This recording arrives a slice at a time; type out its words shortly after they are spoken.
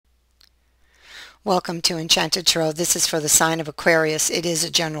Welcome to Enchanted Tarot. This is for the sign of Aquarius. It is a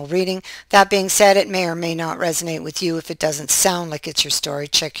general reading. That being said, it may or may not resonate with you. If it doesn't sound like it's your story,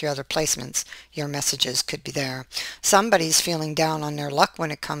 check your other placements. Your messages could be there. Somebody's feeling down on their luck when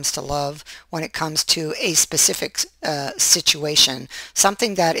it comes to love, when it comes to a specific situation,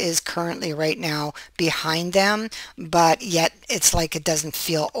 something that is currently right now behind them, but yet it's like it doesn't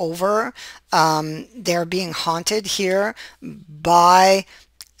feel over. They're being haunted here by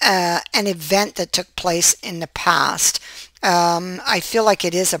an event that took place in the past. I feel like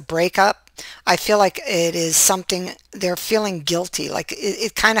it is a breakup. I feel like it is something they're feeling guilty, like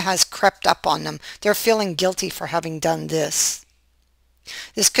it kind of has crept up on them. They're feeling guilty for having done this.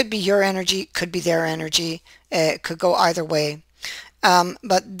 This could be your energy, could be their energy. It could go either way.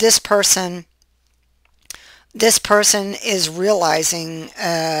 But this person is realizing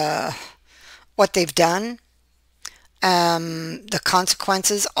what they've done. The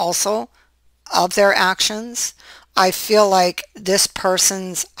consequences also of their actions. I feel like this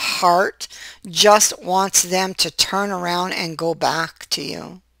person's heart just wants them to turn around and go back to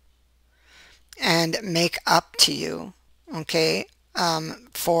you and make up to you, okay,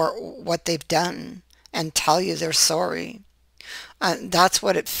 for what they've done and tell you they're sorry. That's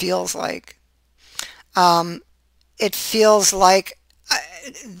what it feels like. It feels like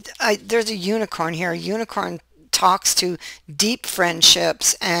there's a unicorn here. A unicorn talks to deep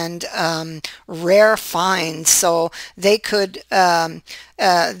friendships and rare finds, so they could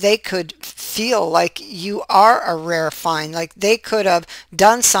feel like you are a rare find, like they could have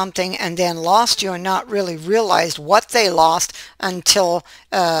done something and then lost you and not really realized what they lost until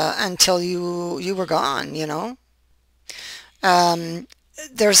you were gone, you know.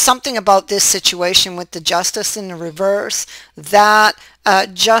 There's something about this situation with the justice in the reverse that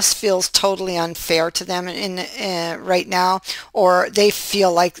just feels totally unfair to them right now, or they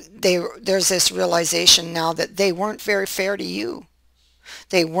feel like there's this realization now that they weren't very fair to you.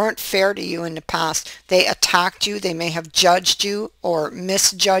 They weren't fair to you in the past. They attacked you. They may have judged you or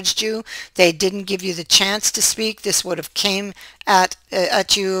misjudged you. They didn't give you the chance to speak. This would have came at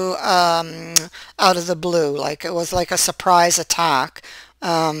you out of the blue, like it was like a surprise attack.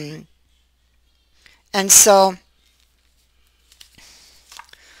 And so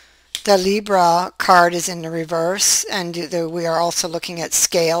the Libra card is in the reverse, and we are also looking at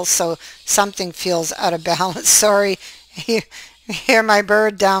scales, so something feels out of balance. Sorry, you hear my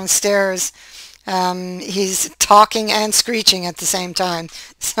bird downstairs. He's talking and screeching at the same time,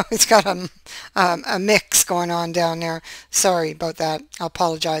 so he's got a mix going on down there. Sorry about that.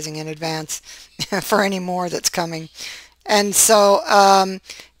 Apologizing in advance for any more that's coming. And so,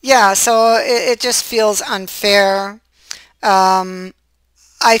 yeah, so it just feels unfair.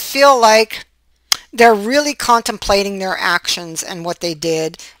 I feel like they're really contemplating their actions and what they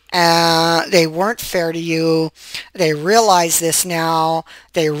did. They weren't fair to you. They realize this now.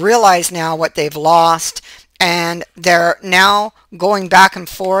 They realize now what they've lost. And they're now going back and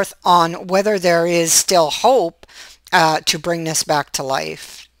forth on whether there is still hope to bring this back to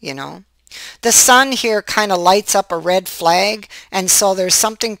life, you know. The sun here kind of lights up a red flag, and so there's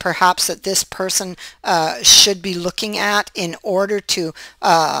something perhaps that this person should be looking at in order to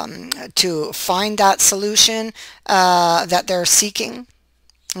find that solution that they're seeking.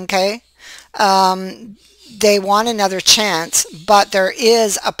 Okay, they want another chance, but there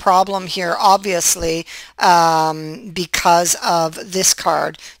is a problem here, obviously, because of this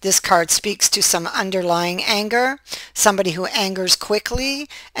card. This card speaks to some underlying anger, somebody who angers quickly,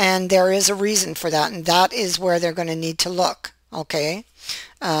 and there is a reason for that, and that is where they're going to need to look. Okay,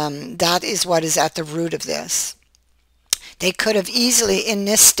 that is what is at the root of this. They could have easily, in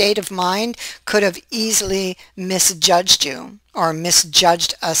this state of mind, could have easily misjudged you or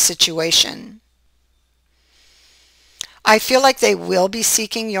misjudged a situation. I feel like they will be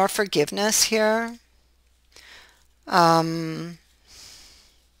seeking your forgiveness here. I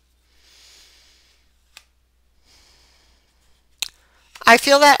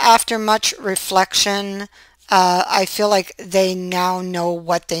feel that after much reflection, I feel like they now know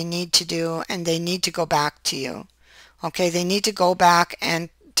what they need to do, and they need to go back to you. Okay, they need to go back and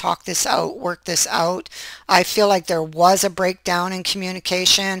talk this out, work this out. I feel like there was a breakdown in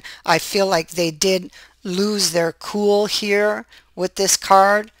communication. I feel like they did lose their cool here with this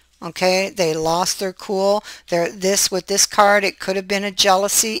card. Okay, they lost their cool. With this card, it could have been a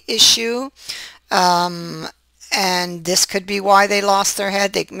jealousy issue. And this could be why they lost their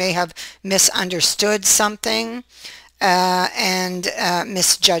head. They may have misunderstood something and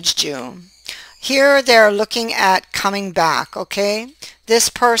misjudged you. Here they're looking at coming back, okay? This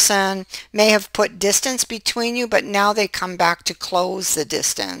person may have put distance between you, but now they come back to close the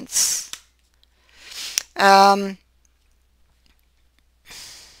distance. Um,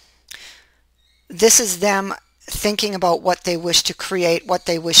 this is them thinking about what they wish to create, what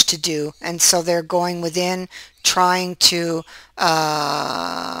they wish to do, and so they're going within, trying to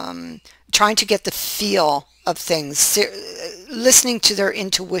um, trying to get the feel of things, listening to their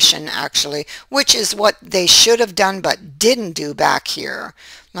intuition actually, which is what they should have done but didn't do back here.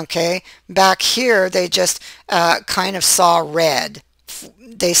 Okay, back here they just kind of saw red.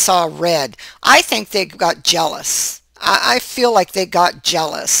 They saw red. I think they got jealous. I feel like they got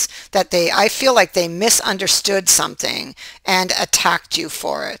jealous, I feel like they misunderstood something and attacked you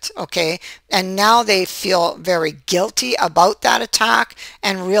for it, okay? And now they feel very guilty about that attack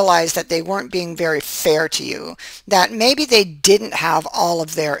and realize that they weren't being very fair to you, that maybe they didn't have all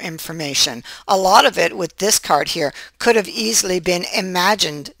of their information. A lot of it with this card here could have easily been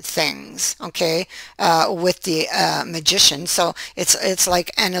imagined things, okay, with the magician. So it's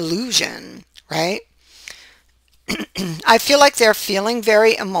like an illusion, right? I feel like they're feeling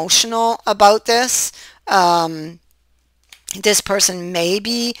very emotional about this. This person may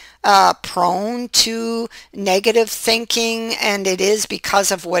be prone to negative thinking, and it is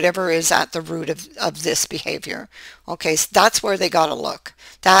because of whatever is at the root of this behavior. Okay, so that's where they got to look.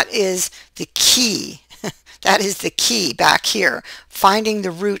 That is the key. That is the key back here, finding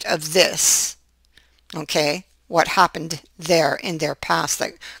the root of this. Okay, what happened there in their past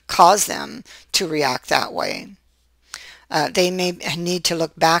that caused them to react that way. They may need to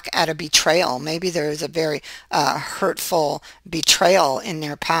look back at a betrayal. Maybe there's a very hurtful betrayal in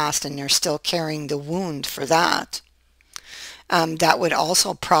their past and they're still carrying the wound for that. That would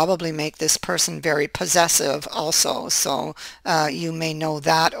also probably make this person very possessive also. So you may know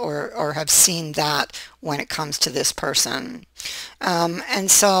that or have seen that when it comes to this person. And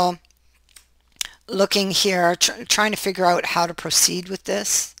so looking here, trying to figure out how to proceed with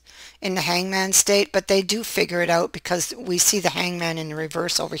this in the hangman state, but they do figure it out because we see the hangman in the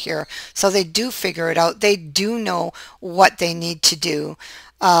reverse over here. So they do figure it out. They do know what they need to do.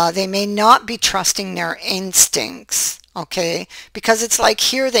 They may not be trusting their instincts, okay, because it's like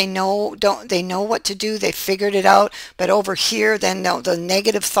here they know what to do, they figured it out, but over here then the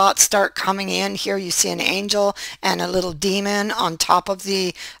negative thoughts start coming in. Here you see an angel and a little demon on top of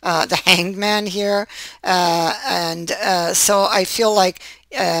the hanged man here, so I feel like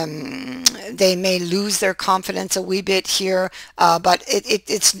they may lose their confidence a wee bit here, but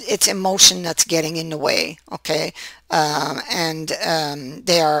it's emotion that's getting in the way, okay? They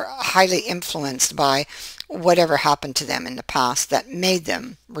are highly influenced by whatever happened to them in the past that made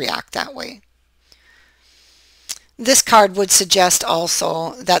them react that way. This card would suggest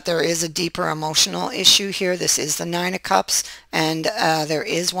also that there is a deeper emotional issue here. This is the Nine of Cups, and there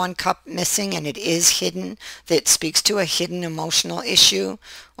is one cup missing, and it is hidden. That speaks to a hidden emotional issue,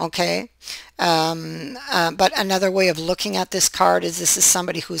 okay? But another way of looking at this card is this is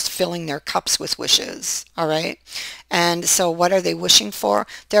somebody who's filling their cups with wishes, all right? And so what are they wishing for?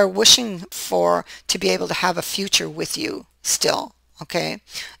 They're wishing for to be able to have a future with you still. Okay,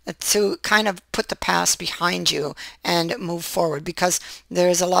 to kind of put the past behind you and move forward, because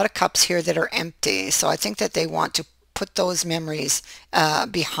there's a lot of cups here that are empty. So I think that they want to put those memories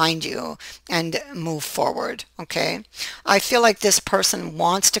behind you and move forward. Okay, I feel like this person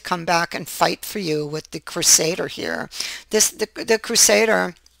wants to come back and fight for you with the Crusader here. The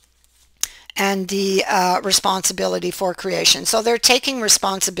Crusader and the responsibility for creation. So they're taking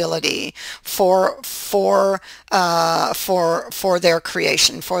responsibility for their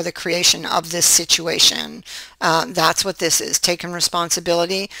creation, for the creation of this situation. That's what this is, taking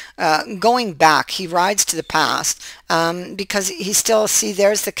responsibility. Going back, he rides to the past because he still, see,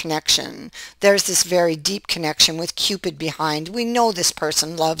 there's the connection. There's this very deep connection with Cupid behind. We know this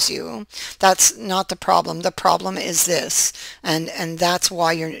person loves you. That's not the problem. The problem is this, and that's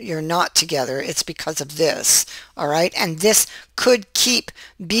why you're not together. It's because of this, all right? And this could keep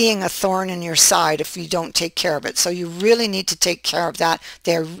being a thorn in your side if you don't take care of it. So you really need to take care of that.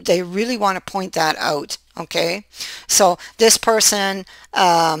 They really want to point that out, okay? So this person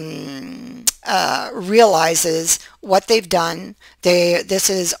realizes what they've done. This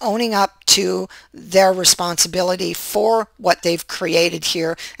is owning up to their responsibility for what they've created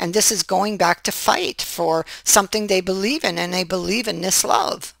here, and this is going back to fight for something they believe in, and they believe in this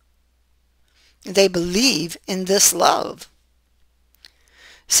love. They believe in this love.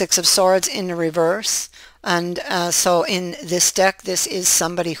 Six of Swords in the reverse. And so in this deck, this is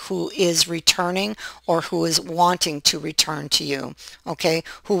somebody who is returning or who is wanting to return to you, okay?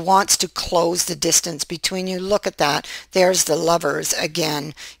 Who wants to close the distance between you. Look at that. There's the Lovers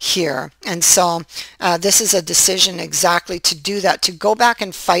again here. And so this is a decision exactly to do that, to go back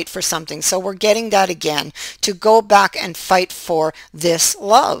and fight for something. So we're getting that again, to go back and fight for this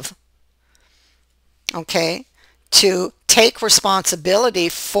love, okay? To take responsibility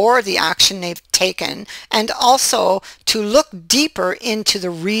for the action they've taken, and also to look deeper into the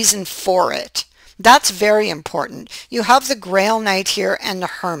reason for it. That's very important. You have the Grail Knight here and the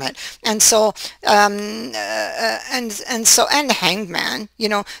Hermit, and so and the Hanged Man. You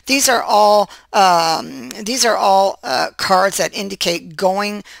know, these are all cards that indicate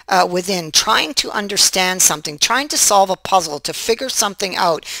going within, trying to understand something, trying to solve a puzzle, to figure something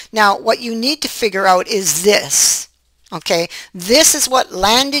out. Now, what you need to figure out is this. Okay, this is what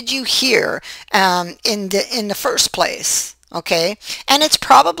landed you here in the first place. Okay, and it's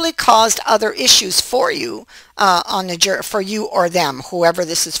probably caused other issues for you on the journey, for you or them, whoever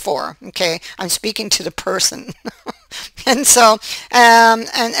this is for. Okay, I'm speaking to the person, and so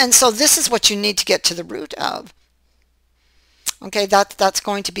so this is what you need to get to the root of. Okay, that's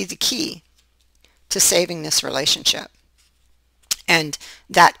going to be the key to saving this relationship, and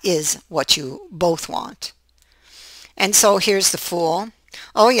that is what you both want. And so here's the Fool.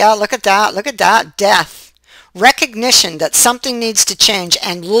 Oh yeah, look at that. Look at that. Death. Recognition that something needs to change.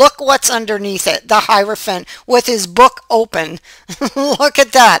 And look what's underneath it. The Hierophant with his book open. Look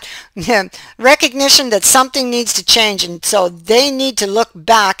at that. Yeah. Recognition that something needs to change. And so they need to look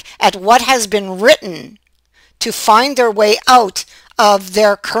back at what has been written to find their way out of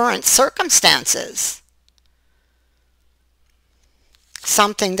their current circumstances.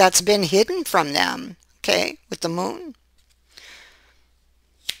 Something that's been hidden from them. Okay, with the Moon.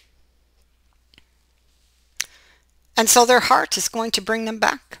 And so their heart is going to bring them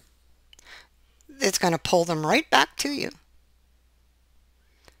back. It's going to pull them right back to you.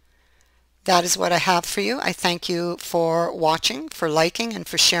 That is what I have for you. I thank you for watching, for liking, and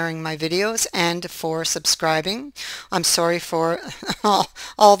for sharing my videos, and for subscribing. I'm sorry for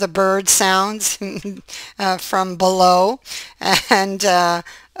all the bird sounds from below. And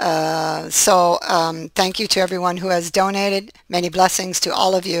thank you to everyone who has donated. Many blessings to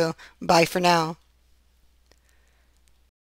all of you. Bye for now.